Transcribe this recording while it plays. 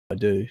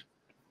do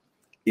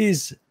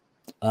is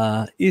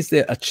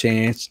there a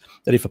chance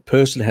that if a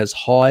person has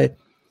high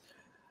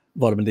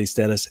vitamin D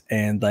status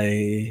and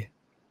they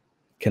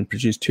can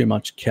produce too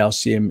much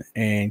calcium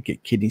and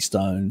get kidney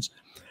stones?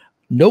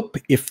 Nope.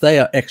 If they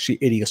are actually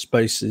eating a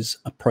species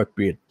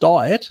appropriate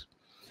diet,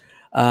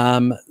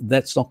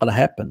 that's not going to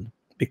happen,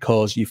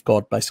 because you've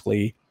got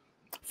basically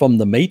from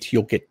the meat,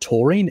 you'll get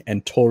taurine,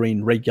 and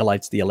taurine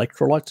regulates the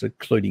electrolytes,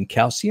 including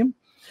calcium.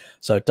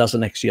 So it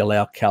doesn't actually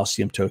allow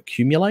calcium to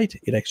accumulate.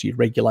 It actually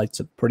regulates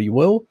it pretty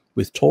well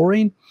with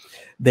taurine.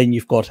 Then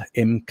you've got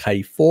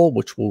MK4,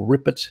 which will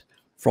rip it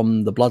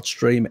from the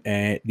bloodstream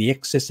and the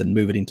excess and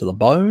move it into the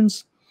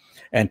bones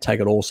and take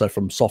it also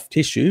from soft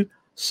tissue.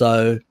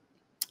 So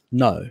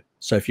no.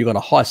 So if you've got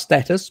a high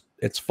status,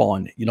 it's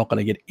fine. You're not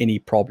going to get any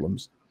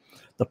problems.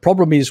 The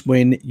problem is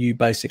when you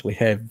basically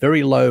have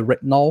very low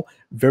retinol,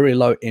 very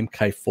low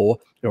MK4,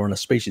 you're on a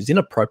species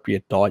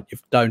inappropriate diet, you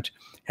don't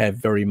have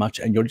very much,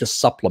 and you're just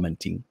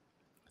supplementing.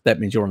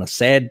 That means you're on a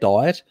SAD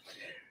diet,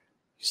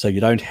 so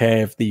you don't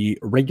have the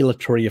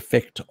regulatory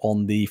effect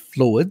on the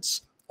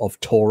fluids of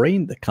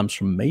taurine that comes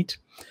from meat.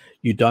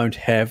 You don't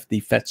have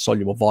the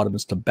fat-soluble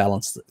vitamins to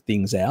balance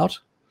things out,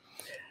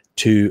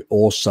 to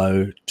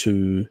also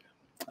to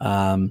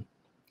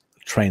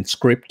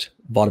transcript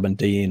vitamin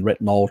D and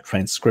retinol,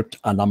 transcript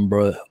a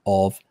number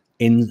of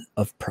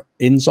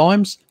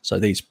enzymes. So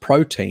these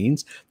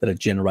proteins that are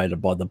generated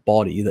by the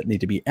body that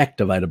need to be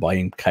activated by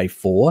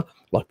MK4,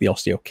 like the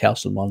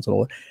osteocalcin ones and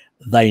all,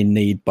 they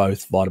need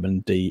both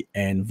vitamin D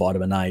and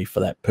vitamin A for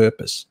that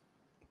purpose.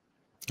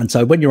 And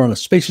so when you're on a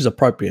species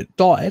appropriate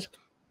diet,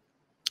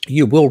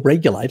 you will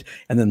regulate,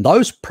 and then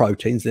those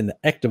proteins then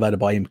activated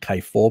by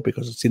MK4,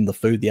 because it's in the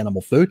food, the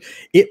animal food,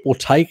 it will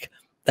take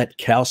that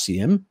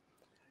calcium,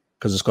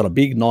 because it's got a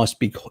big, nice,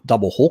 big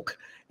double hook,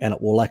 and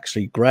it will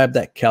actually grab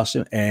that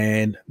calcium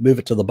and move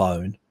it to the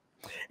bone.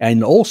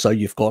 And also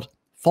you've got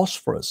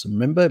phosphorus.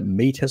 Remember,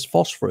 meat has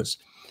phosphorus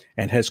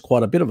and has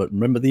quite a bit of it.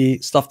 Remember the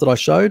stuff that I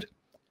showed?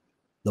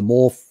 The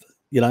more,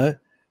 you know,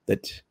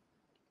 that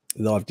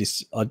I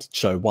did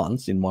show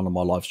once in one of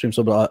my live streams.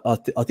 So, but I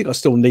think I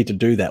still need to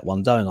do that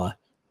one, don't I?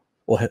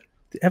 Or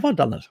have I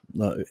done it?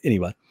 No.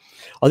 Anyway,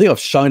 I think I've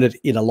shown it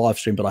in a live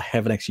stream, but I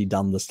haven't actually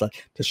done this to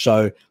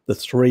show the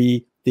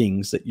 3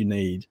 things that you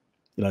need.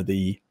 You know,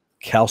 the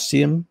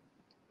calcium,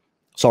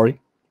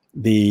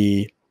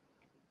 the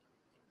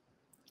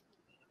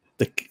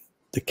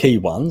key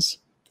ones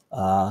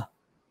are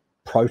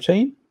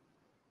protein,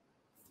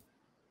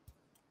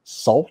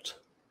 salt,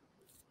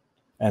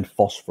 and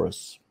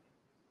phosphorus.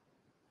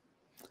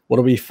 What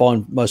do we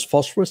find most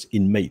phosphorus?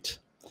 In meat.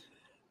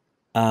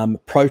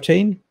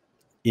 Protein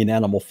in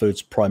animal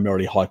foods,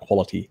 primarily high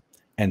quality,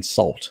 and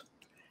salt.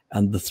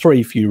 And the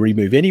 3, if you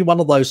remove any one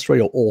of those 3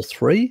 or all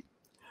 3,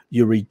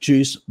 you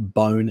reduce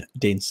bone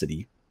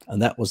density. And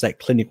that was that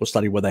clinical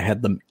study where they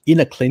had them in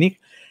a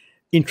clinic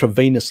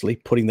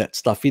intravenously putting that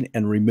stuff in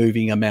and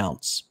removing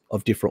amounts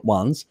of different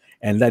ones.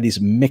 And that is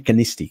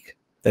mechanistic.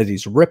 That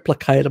is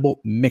replicatable,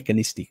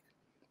 mechanistic.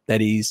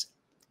 That is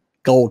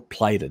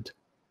gold-plated.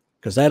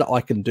 Because that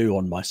I can do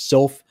on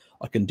myself,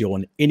 I can do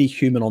on any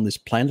human on this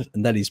planet,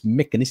 and that is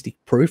mechanistic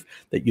proof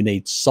that you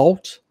need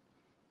salt,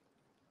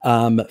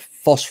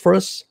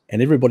 phosphorus,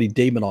 and everybody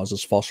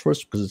demonizes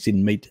phosphorus because it's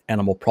in meat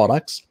animal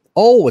products.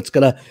 Oh, it's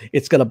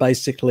gonna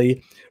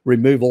basically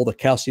remove all the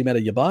calcium out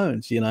of your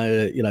bones. You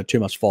know, too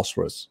much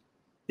phosphorus.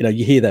 You know,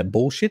 you hear that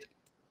bullshit.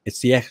 It's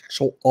the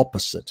actual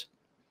opposite.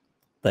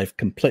 They've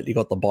completely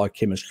got the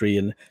biochemistry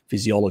and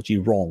physiology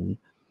wrong.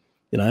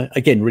 You know,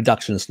 again,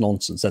 reductionist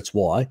nonsense. That's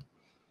why.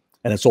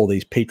 And it's all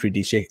these petri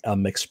dish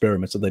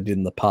experiments that they did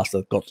in the past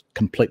that got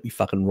completely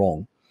fucking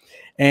wrong.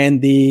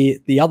 And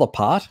the other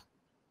part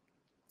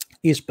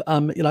is,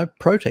 you know,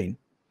 protein.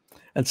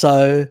 And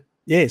so,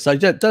 yeah, so you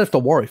don't have to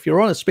worry. If you're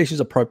on a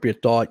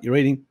species-appropriate diet, you're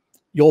eating,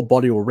 your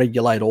body will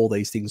regulate all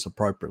these things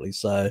appropriately.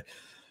 So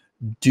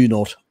do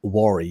not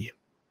worry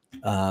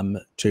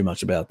too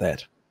much about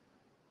that.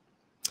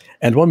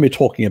 And when we're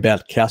talking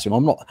about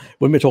calcium,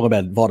 when we're talking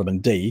about vitamin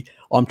D,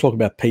 I'm talking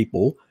about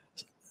people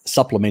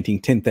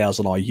supplementing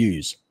 10,000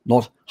 IUs,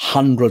 not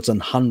hundreds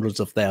and hundreds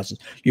of thousands.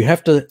 You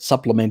have to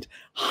supplement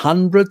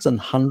hundreds and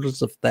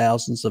hundreds of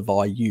thousands of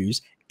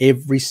IUs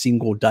every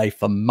single day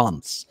for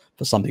months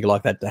for something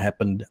like that to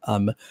happen,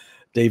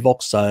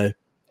 Devox. So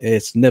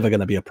it's never going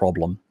to be a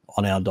problem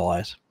on our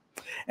diet.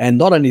 And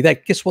not only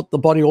that, guess what the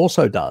body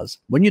also does?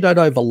 When you don't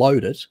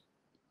overload it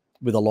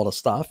with a lot of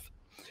stuff,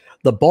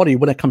 the body,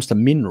 when it comes to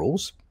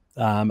minerals,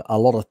 a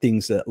lot of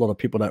things that a lot of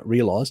people don't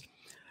realize,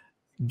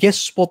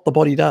 guess what the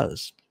body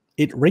does?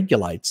 It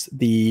regulates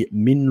the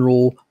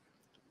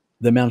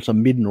amount of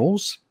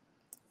minerals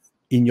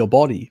in your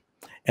body,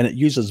 and it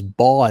uses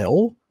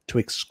bile to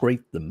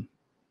excrete them.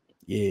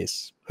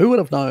 Yes. Who would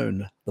have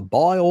known? The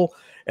bile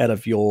out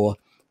of your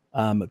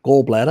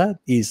gallbladder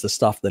is the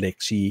stuff that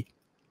actually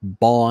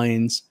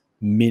binds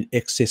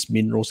excess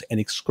minerals and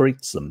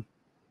excretes them.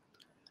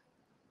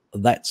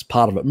 That's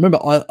part of it. Remember,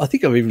 I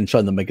think I've even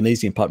shown the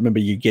magnesium part. Remember,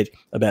 you get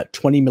about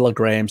 20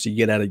 milligrams you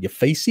get out of your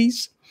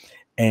feces,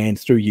 and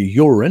through your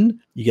urine,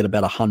 you get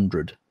about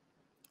 100,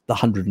 the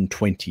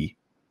 120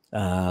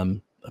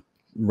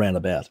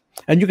 roundabout.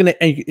 And you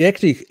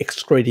actually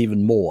excrete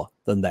even more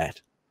than that.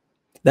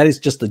 That is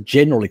just the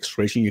general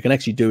excretion. You can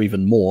actually do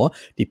even more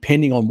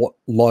depending on what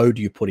load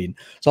you put in.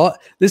 So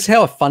this is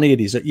how funny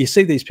it is. That you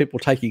see these people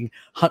taking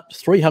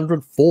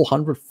 300,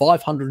 400,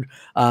 500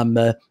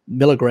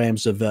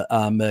 milligrams of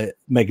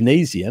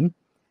magnesium,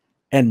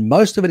 and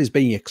most of it is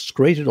being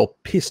excreted or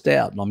pissed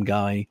out. And I'm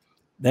going,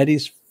 that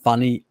is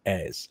funny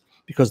as,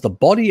 because the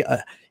body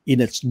in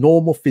its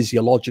normal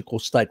physiological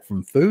state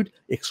from food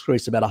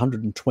excretes about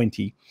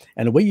 120,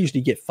 and we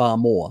usually get far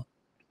more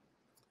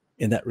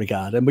in that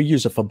regard, and we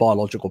use it for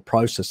biological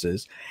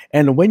processes.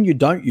 And when you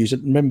don't use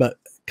it, remember,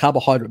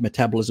 carbohydrate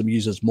metabolism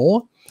uses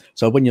more.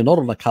 So when you're not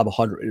on a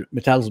carbohydrate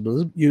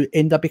metabolism, you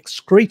end up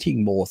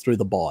excreting more through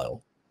the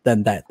bile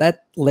than that.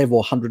 That level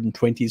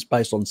 120 is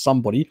based on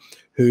somebody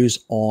who's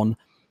on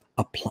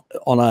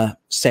a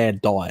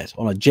SAD diet,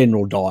 on a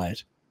general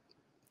diet.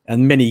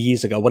 And many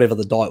years ago, whatever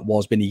the diet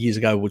was many years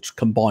ago, which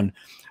combined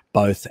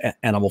both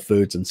animal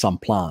foods and some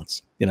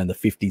plants, in the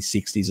 50s,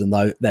 60s, and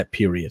that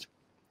period.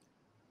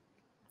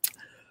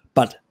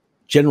 But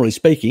generally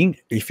speaking,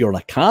 if you're on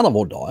a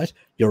carnivore diet,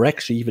 you're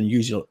actually even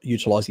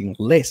utilizing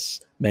less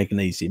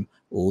magnesium,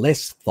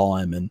 less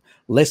thiamine,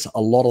 less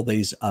a lot of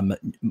these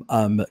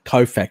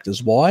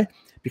cofactors. Why?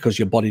 Because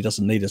your body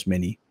doesn't need as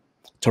many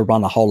to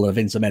run a whole lot of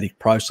enzymatic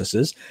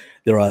processes.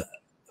 There are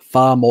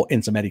far more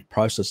enzymatic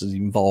processes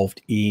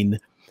involved in,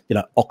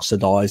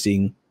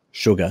 oxidizing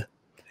sugar,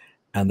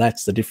 and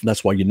that's the difference.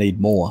 That's why you need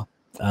more.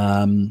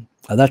 And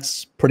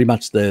that's pretty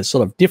much the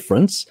sort of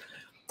difference.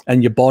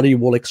 And your body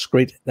will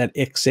excrete that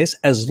excess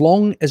as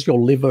long as your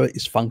liver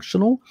is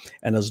functional,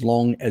 and as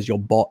long as your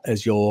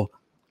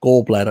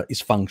gallbladder is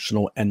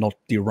functional and not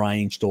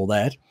deranged. All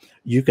that,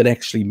 you can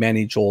actually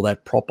manage all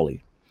that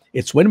properly.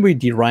 It's when we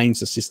derange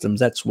the systems,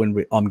 that's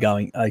when I'm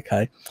going,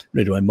 okay, we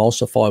need to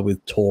emulsify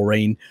with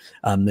taurine.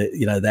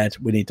 That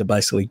we need to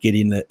basically get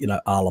in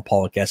the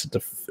allopulic acid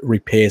to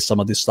repair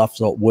some of this stuff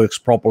so it works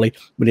properly.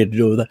 We need to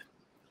do that.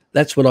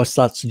 That's when I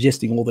start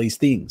suggesting all these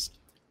things.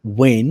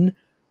 When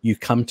you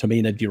come to me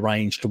in a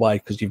deranged way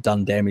because you've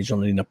done damage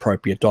on an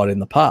inappropriate diet in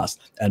the past,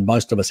 and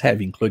most of us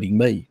have, including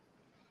me.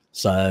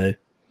 So,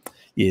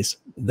 yes,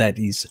 that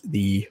is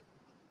the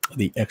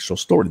actual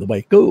story, the way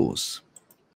it goes.